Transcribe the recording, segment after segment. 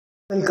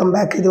Welcome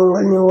back to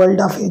the new World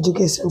of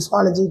Education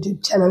Zoology YouTube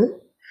channel.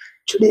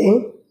 Today,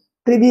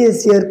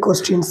 previous year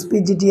questions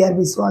PGTRB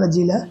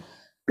Zoology la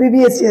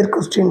previous year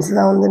questions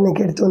la வந்து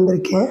இன்னைக்கு எடுத்து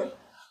வந்திருக்கேன்.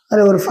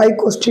 அதுல ஒரு 5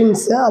 questions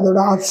அதோட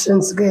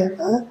ஆப்ஷன்ஸ்க்கு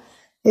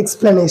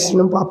explanation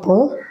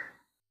பார்ப்போம்.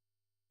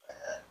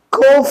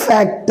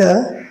 Cofactor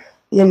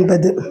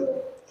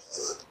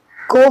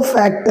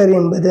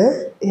என்பது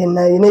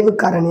என்ன, இணைவு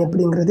காரணி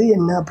அப்படிங்கிறது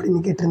என்ன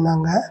அப்படின்னு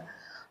கேட்டிருந்தாங்க.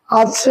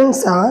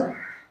 ஆப்ஷன்ஸ் ஆர்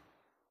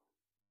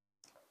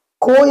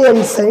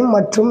கோஎன்சைம்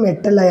மற்றும்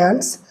மெட்டல்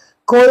அயான்ஸ்,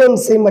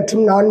 கோஎன்சைம்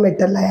மற்றும் நான்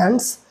மெட்டல்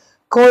அயான்ஸ்,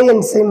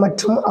 கோஎன்சைம்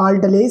மற்றும்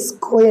ஆல்டலேஸ்,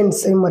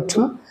 கோஎன்சைம்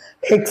மற்றும்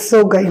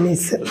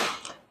ஹெக்ஸோகைனேஸ்.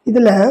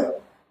 இதில்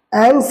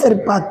ஆன்சர்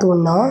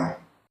பார்த்தோன்னா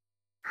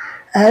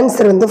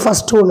ஆன்சர் வந்து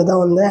ஃபஸ்ட்டு ஒன்று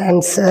தான் வந்து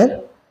answer.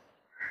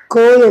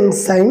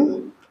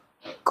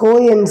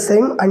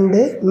 Coenzyme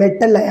and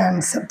metal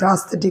ions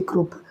prosthetic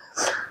group.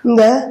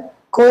 இந்த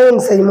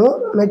கோஎன்சைமும்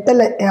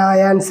மெட்டல்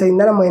அயான்சைம்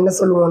தான் நம்ம என்ன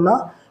சொல்லுவோம்னா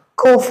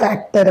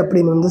கோஃபேக்டர்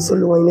அப்படின்னு வந்து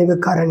சொல்லுவோம், இணைவு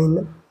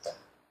காரணின்னு.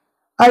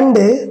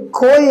 அண்டு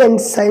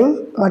கோஎன்சைம்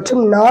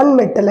மற்றும் நான்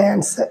மெட்டல்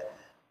அயான்ஸ்,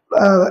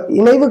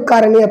 இணைவு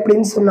காரணி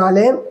அப்படின்னு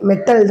சொன்னாலே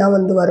மெட்டல் தான்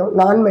வந்து வரும்,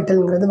 நான்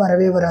மெட்டல்ங்கிறது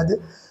வரவே வராது.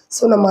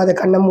 ஸோ நம்ம அதை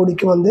கண்ண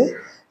மூடிக்கு வந்து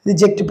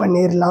ரிஜெக்ட்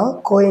பண்ணிடலாம்.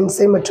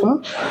 கோஎன்சைம் மற்றும்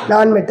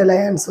நான் மெட்டல்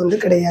அயான்ஸ் வந்து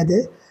கிடையாது.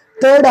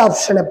 தேர்ட்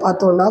ஆப்ஷனை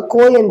பார்த்தோன்னா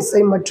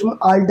கோஎன்சைம் மற்றும்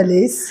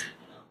ஆல்டலேஸ்.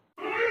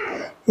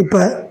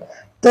 இப்போ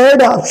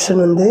தேர்ட்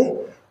ஆப்ஷன் வந்து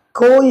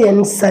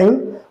கோஎன்சைம்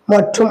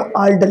மற்றும்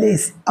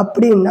ஆல்டலேஸ்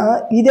அப்படின்னா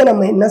இதை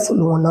நம்ம என்ன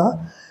சொல்லுவோம்னா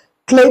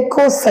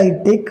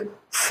கிளைகோசைட்டிக்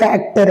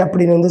ஃபேக்டர்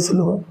அப்படின்னு வந்து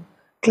சொல்லுவோம்.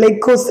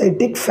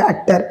 கிளைகோசைட்டிக்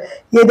ஃபேக்டர்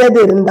எதாவது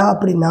இருந்தா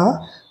அப்படின்னா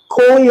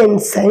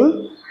கோஎன்சைம்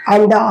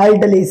அண்ட்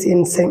ஆல்டலேஸ்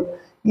என்சைம்,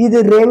 இது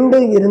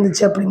ரெண்டும்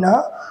இருந்துச்சு அப்படின்னா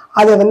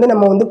அதை வந்து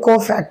நம்ம வந்து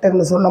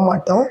கோஃபேக்டர்னு சொல்ல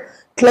மாட்டோம்,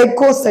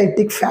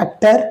 கிளைகோசைட்டிக்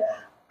ஃபேக்டர்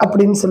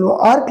அப்படின்னு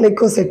சொல்லுவோம், ஆர்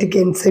கிளைகோசைட்டிக்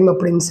என்சைம்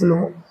அப்படின்னு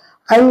சொல்லுவோம்.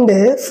 அண்டு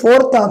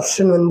ஃபோர்த்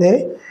ஆப்ஷன் வந்து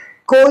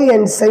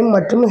கோஎன்சைம்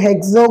மற்றும்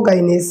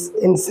ஹெக்ஸோகைனேஸ்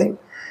என்சைம்.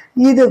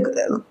 இது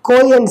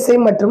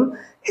கோஎன்சைம் மற்றும்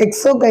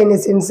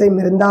ஹெக்ஸோகைனேஸ் என்சைம்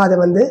இருந்தால் அதை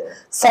வந்து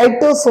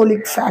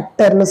சைட்டோசோலிக்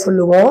ஃபேக்டர்னு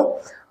சொல்லுவோம்,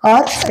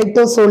 ஆர்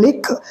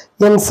சைட்டோசோலிக்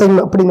என்சைம்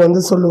அப்படின்னு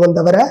வந்து சொல்லுவோம்.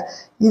 தவிர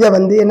இதை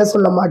வந்து என்ன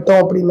சொல்ல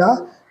மாட்டோம் அப்படின்னா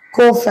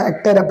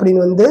கோஃபேக்டர்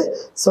அப்படின்னு வந்து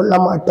சொல்ல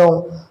மாட்டோம்.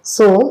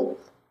 ஸோ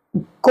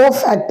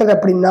கோஃபேக்டர்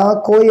அப்படின்னா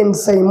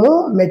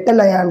கோஎன்சைமும்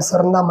மெட்டல் அயான்ஸ்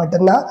இருந்தால்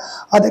மட்டும்தான்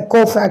அதை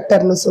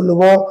கோஃபேக்டர்னு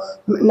சொல்லுவோம்.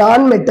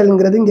 நான்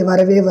மெட்டல்ங்கிறது இங்கே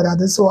வரவே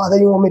வராது, ஸோ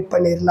அதையும் ஒமிட்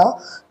பண்ணிடலாம்.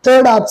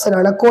 தேர்ட்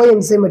ஆப்ஷனான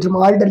கோஎன்சைம் மற்றும்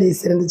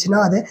ஆல்டலேஸ் இருந்துச்சுன்னா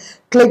அதை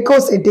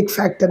கிளைகோசைட்டிக்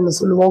ஃபேக்டர்னு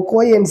சொல்லுவோம்.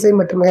 கோஎன்சைம்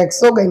மற்றும்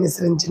ஹெக்ஸோகைனஸ்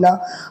இருந்துச்சுன்னா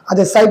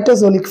அதை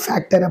சைட்டோசோலிக்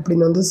ஃபேக்டர்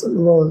அப்படின்னு வந்து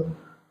சொல்லுவோம்.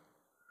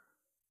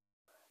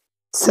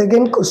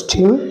 செகண்ட்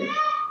கொஸ்டின்,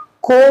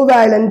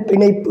 கோவேலன்ட்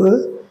பிணைப்பு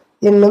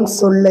என்னும்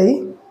சொல்லை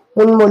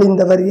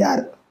முன்மொழிந்தவர்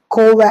யார்?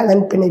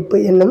 கோவேலன்ட் பிணைப்பு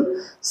என்னும்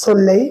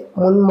சொல்லை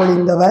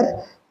முன்மொழிந்தவர்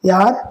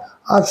யார்?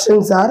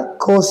 Options are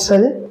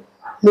Ghoshal,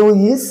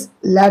 Lewis,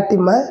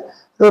 Latimer,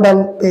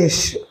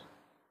 ரோடன்பேஷ்.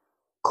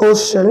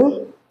 Ghoshal,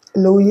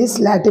 Lewis,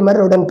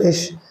 Latimer,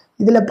 ரோடன்பேஷ்.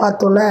 இதில்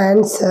பார்த்தோன்னா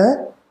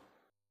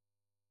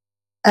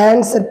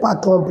ஆன்சர்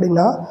பார்த்தோம்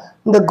அப்படின்னா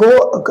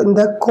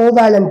இந்த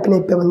கோவேலன்ட்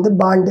பிணைப்பை வந்து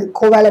பாண்டு,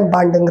 கோவேலன்ட்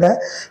பாண்டுங்கிற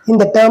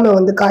இந்த டேர்மை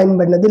வந்து காயின்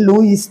பண்ணது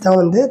லூயிஸ் தான்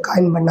வந்து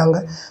காயின் பண்ணாங்க.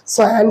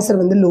 ஸோ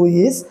ஆன்சர் வந்து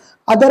லூயிஸ்.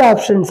 அதர்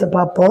ஆப்ஷன்ஸை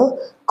பார்ப்போம்.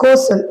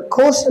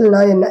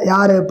 கோஷல்னா என்ன,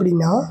 யார்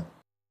அப்படின்னா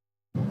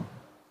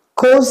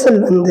கோஷல்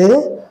வந்து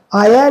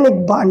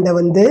அயானிக் பாண்டை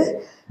வந்து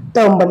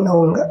டேர்ம்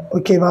பண்ணவங்க,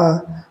 ஓகேவா?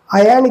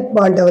 அயானிக்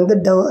பாண்டை வந்து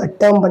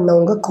டேர்ம்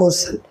பண்ணவங்க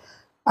கோஷல்.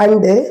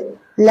 அண்டு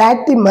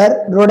லாட்டிமர்,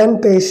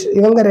 ரோடன்பேஷ்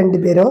இவங்க ரெண்டு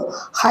பேரும்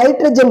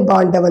ஹைட்ரஜன்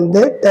பாண்டை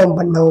வந்து டேர்ம்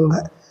பண்ணவங்க,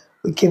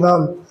 ஓகேவா?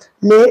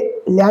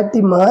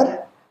 லாட்டிமர்,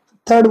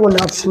 தேர்ட் ஒன்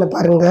ஆப்ஷனை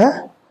பாருங்கள்,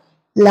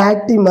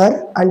 Latimer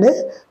and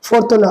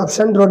fourth one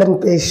option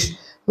ரோடன்பேஷ்.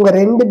 இவங்க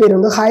ரெண்டு பேர்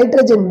வந்து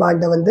ஹைட்ரஜன்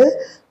பாண்டை வந்து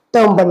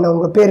டேர்ம்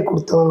பண்ணவங்க, பேர்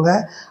கொடுத்தவங்க.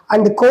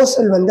 அண்டு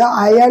கோஷல் வந்து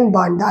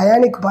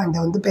அயானிக் பாண்டை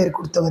வந்து பேர்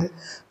கொடுத்தவர்.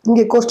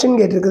 இங்கே கொஸ்டின்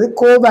கேட்டிருக்குது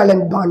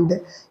கோவேலன்ட் பாண்டு,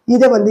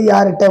 இதை வந்து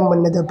யார் டேர்ம்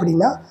பண்ணது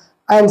அப்படின்னா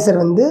ஆன்சர்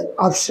வந்து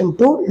ஆப்ஷன்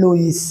 2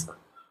 லூயிஸ்.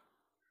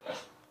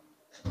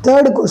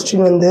 தேர்டு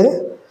கொஸ்டின் வந்து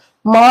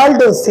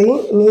மால்டோஸை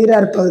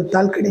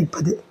நீராற்பகுத்தால்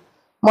கிடைப்பது.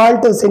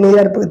 மால்டோஸை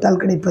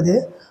நீராற்பகுத்தால் கிடைப்பது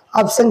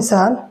ஆப்ஷன்ஸ்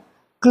ஆர்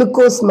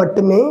குளுக்கோஸ்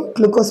மட்டுமே,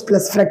 glucose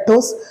plus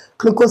fructose,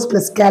 glucose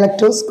plus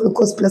galactose,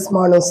 glucose plus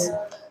மானோஸ்.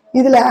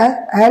 இதில்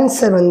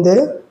ஆன்சர் வந்து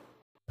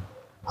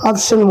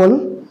ஆப்ஷன் 1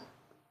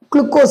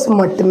 குளுக்கோஸ்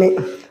மட்டுமே.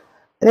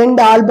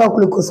 2 ஆல்பா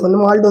குளுக்கோஸ் வந்து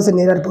மால்டோஸை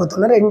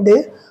நீராற்பகுத்தோம்னா 2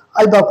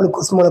 ஆல்பா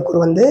குளுக்கோஸ் மூலக்கூறு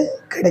வந்து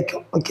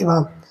கிடைக்கும், ஓகேவா?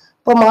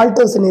 இப்போ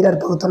மால்டோஸை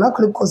நீராற்பகுத்தோம்னா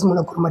குளுக்கோஸ்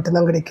மூலக்கூறு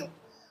மட்டும்தான் கிடைக்கும்.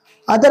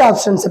 அதர்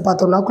ஆப்ஷன்ஸை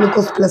பார்த்தோம்னா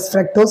glucose plus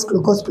fructose,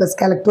 glucose plus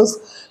galactose,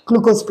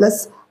 glucose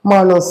plus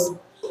மானோஸ்.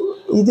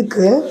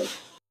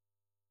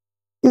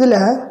 இதில்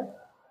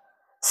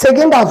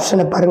செகண்ட்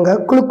ஆப்ஷனை பாருங்கள்,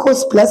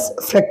 குளுக்கோஸ் ப்ளஸ்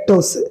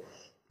ஃப்ரக்டோஸ்.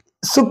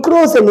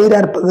 சுக்ரோஸை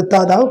நீராற்பகுத்தா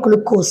தான்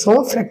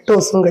குளுக்கோஸும்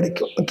ஃப்ரக்டோஸும்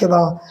கிடைக்கும்,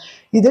 ஓகேவா?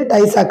 இது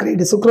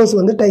டைசாக்ரைடு, சுக்ரோஸ்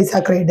வந்து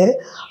டைசாக்ரைடு.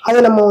 அதை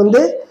நம்ம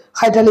வந்து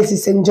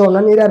ஹைட்ராலிசிஸ்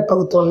செஞ்சோம்னா நீரார்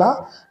பகுத்தோம்னா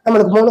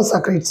நம்மளுக்கு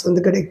மோனோசாக்கரைட்ஸ்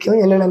வந்து கிடைக்கும்.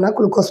 என்னென்னா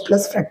glucose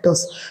plus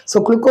fructose. So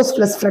glucose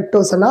plus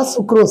ஃப்ரக்டோஸ்னா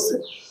sucrose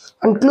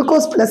and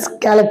glucose plus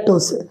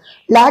galactose.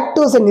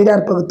 லாக்டோஸை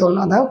நீரார்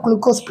பகுத்தோம்னா தான்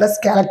குளுக்கோஸ் ப்ளஸ்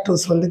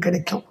கேலக்டோஸ் வந்து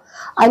கிடைக்கும்.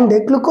 அண்டு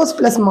குளுக்கோஸ்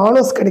ப்ளஸ்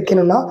மானோஸ்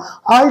கிடைக்கணும்னா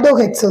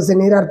ஆல்டோஹெக்சோஸை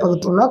நீரார்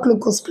பகுத்தோம்னா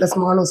குளுக்கோஸ் ப்ளஸ்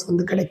மானோஸ்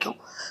வந்து கிடைக்கும்.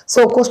 ஸோ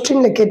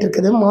கொஸ்டினில்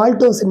கேட்டிருக்குது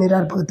மால்டோஸ்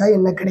நீரார் பகுத்தா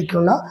என்ன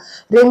கிடைக்கும்னா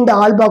 2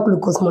 ஆல்பா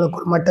குளுக்கோஸ்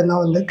மூலக்கூறு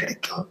மட்டும்தான் வந்து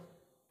கிடைக்கும்.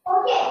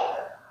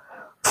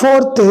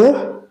 4th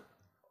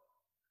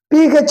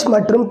pH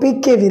மற்றும்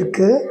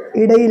pKவிற்கு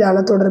இடையிலான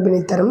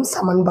தொடர்பினை தரும்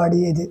சமன்பாடு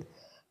எது?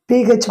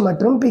 pH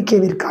மற்றும்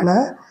pKவிற்கான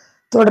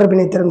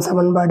தொடர்பினை தரும்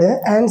சமன்பாடு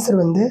ஆன்சர்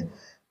வந்து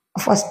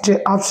ஃபர்ஸ்ட்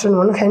ஆப்ஷன்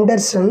 1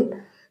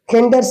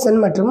 ஹெண்டர்சன்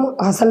மற்றும்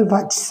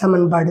ஹசல்பாச்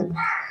சமன்பாடு.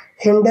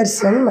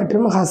 ஹெண்டர்சன்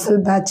மற்றும்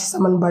ஹசல்பாச்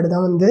சமன்பாடு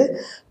தான் வந்து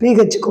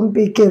pHக்கும்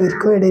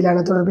pKவிற்கும்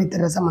இடையிலான தொடர்பை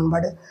தர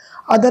சமன்பாடு.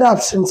 அதர்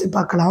ஆப்ஷன்ஸை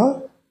பார்க்கலாம்.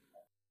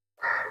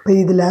 இப்போ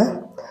இதில்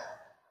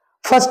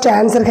ஃபர்ஸ்ட்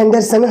ஆன்சர்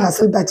ஹெண்டர்சன்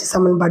ஹசல்பாச்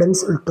சமன்பாடுன்னு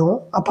சொல்லிட்டோம்.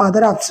 அப்போ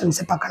அதர்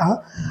ஆப்ஷன்ஸை பார்க்கலாம்.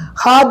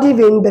 ஹார்டி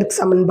வெயின்பெர்க்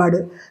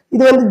சமன்பாடு.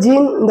 இது வந்து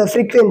ஜீன் இந்த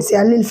ஃப்ரீக்வன்சி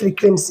அல்லீல்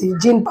ஃப்ரீக்வன்சி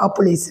ஜீன்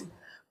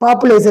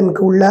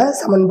பாப்புலேஷனுக்கு உள்ள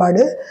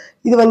சமன்பாடு.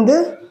 இது வந்து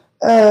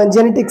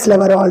ஜெனட்டிக்ஸில்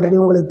வரும். ஆல்ரெடி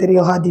உங்களுக்கு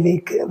தெரியும் ஹார்டி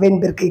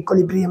வெயின்பெர்க்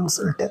ஈக்குலிபிரியம்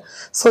சொல்லிட்டு.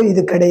 ஸோ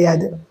இது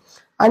கிடையாது.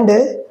 அண்டு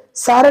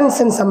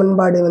சாரன்சன்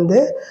சமன்பாடு வந்து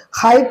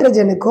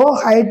ஹைட்ரஜனுக்கும்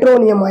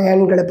ஹைட்ரோனியம்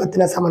அயான்களை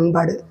பற்றின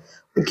சமன்பாடு.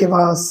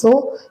 ஓகேவா? ஸோ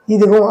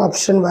இதுவும்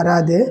ஆப்ஷன்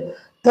வராது.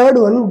 தேர்ட்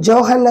ஒன்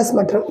ஜோஹன்னஸ்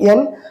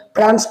மற்றும்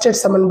பிரான்ஸ்டட்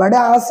சமன்பாடு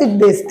ஆசிட்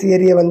பேஸ்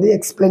தியரியை வந்து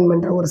எக்ஸ்பிளைன்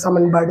பண்ணுற ஒரு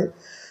சமன்பாடு.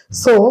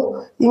 ஸோ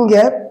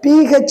இங்கே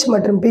pH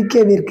மற்றும்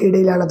pKவிற்கு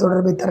இடையிலான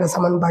தொடர்பை தர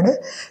சமன்பாடு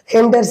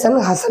ஹெண்டர்சன்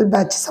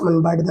ஹசல்பாச்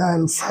சமன்பாடு தான்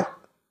ஆன்சர்.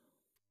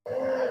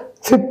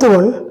 5th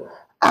ஒன்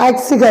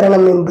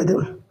ஆக்சிகரணம் என்பது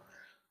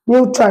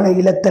நியூட்ரானை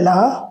இழத்தலா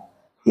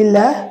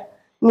இல்லை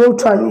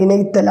நியூட்ரான்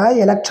இணைத்தலா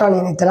எலக்ட்ரான்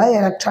இணைத்தலா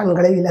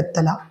எலக்ட்ரான்களை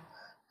இழத்தலா?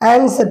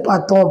 ஆன்சர்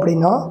பார்த்தோம்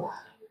அப்படின்னா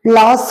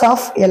லாஸ்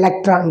ஆஃப்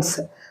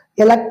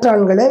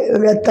எலக்ட்ரான்களை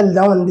இழத்தல்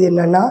தான் வந்து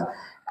என்னென்னா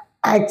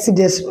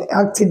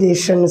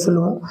ஆக்சிடேஷன்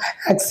சொல்லுவோம்,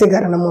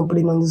 ஆக்சிகரணம்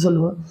அப்படின்னு வந்து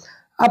சொல்லுவோம்.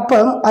 அப்போ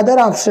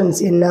அதர் ஆப்ஷன்ஸ்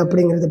என்ன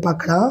அப்படிங்கிறது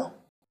பார்க்கலாம்.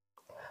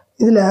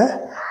 இதில்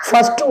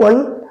first one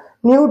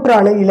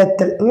neutron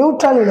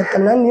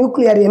இழத்தல்னா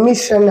nuclear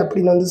emission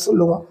அப்படின்னு வந்து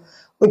சொல்லுவோம்.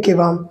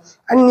 ஓகேவா?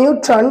 அண்ட்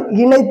நியூட்ரான்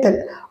இணைத்தல்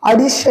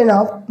அடிஷன்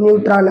ஆஃப்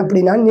நியூட்ரான்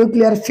அப்படின்னா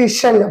நியூக்ளியர்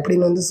ஃபிஷன்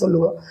அப்படின்னு வந்து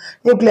சொல்லுவோம்,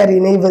 நியூக்ளியர்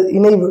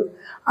இணைவு.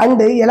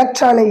 அண்டு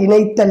எலக்ட்ரானை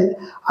இணைத்தல்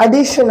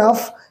அடிஷன்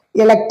ஆஃப்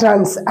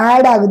எலக்ட்ரான்ஸ்,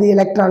 ஆட் ஆகுது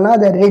எலக்ட்ரான்னா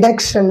அதை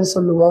ரிடக்ஷன்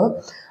சொல்லுவோம்.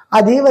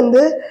 அதே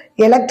வந்து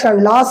எலக்ட்ரான்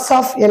லாஸ்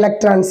ஆஃப்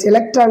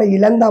எலக்ட்ரானை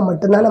இழந்தால்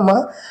மட்டும்தான் நம்ம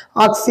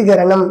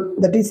ஆக்சிகரணம்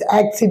தட் இஸ்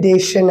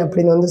ஆக்சிடேஷன்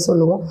அப்படின்னு வந்து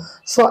சொல்லுவோம்.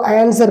 ஸோ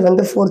ஆன்சர்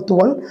வந்து 4th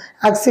ஒன்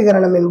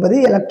ஆக்சிகரணம் என்பது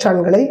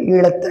எலக்ட்ரான்களை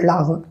இழத்தல்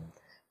ஆகும்.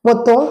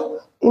 மொத்தம்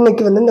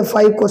இன்னைக்கு வந்து இந்த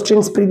 5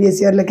 கொஸ்டின்ஸ் ப்ரீவியஸ்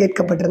இயரில்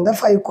கேட்கப்பட்டிருந்த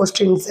 5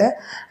 கொஸ்டின்ஸை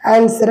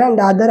ஆன்சர்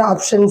அண்ட் அதர்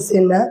ஆப்ஷன்ஸ்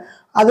என்ன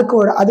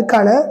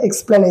அதுக்கான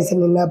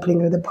எக்ஸ்பிளனேஷன் என்ன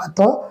அப்படிங்கிறத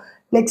பார்த்தோம்.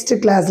 நெக்ஸ்ட்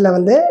கிளாஸில்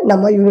வந்து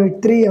நம்ம யூனிட்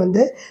 3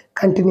 வந்து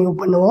கண்டினியூ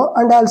பண்ணுவோம்.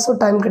 அண்ட் ஆல்சோ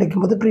டைம்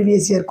கிடைக்கும்போது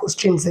ப்ரீவியஸ் இயர்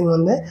கொஸ்டின்ஸையும்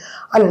வந்து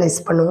அனலைஸ்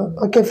பண்ணுவோம்.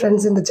 ஓகே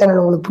ஃப்ரெண்ட்ஸ், இந்த சேனல்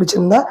உங்களுக்கு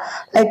பிடிச்சிருந்தா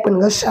லைக்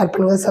பண்ணுங்கள், ஷேர்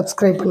பண்ணுங்கள்,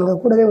 சப்ஸ்கிரைப் பண்ணுங்கள்.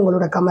 கூடவே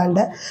உங்களோட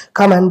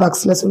கமெண்ட்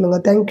பாக்ஸில்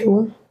சொல்லுங்கள். தேங்க்யூ.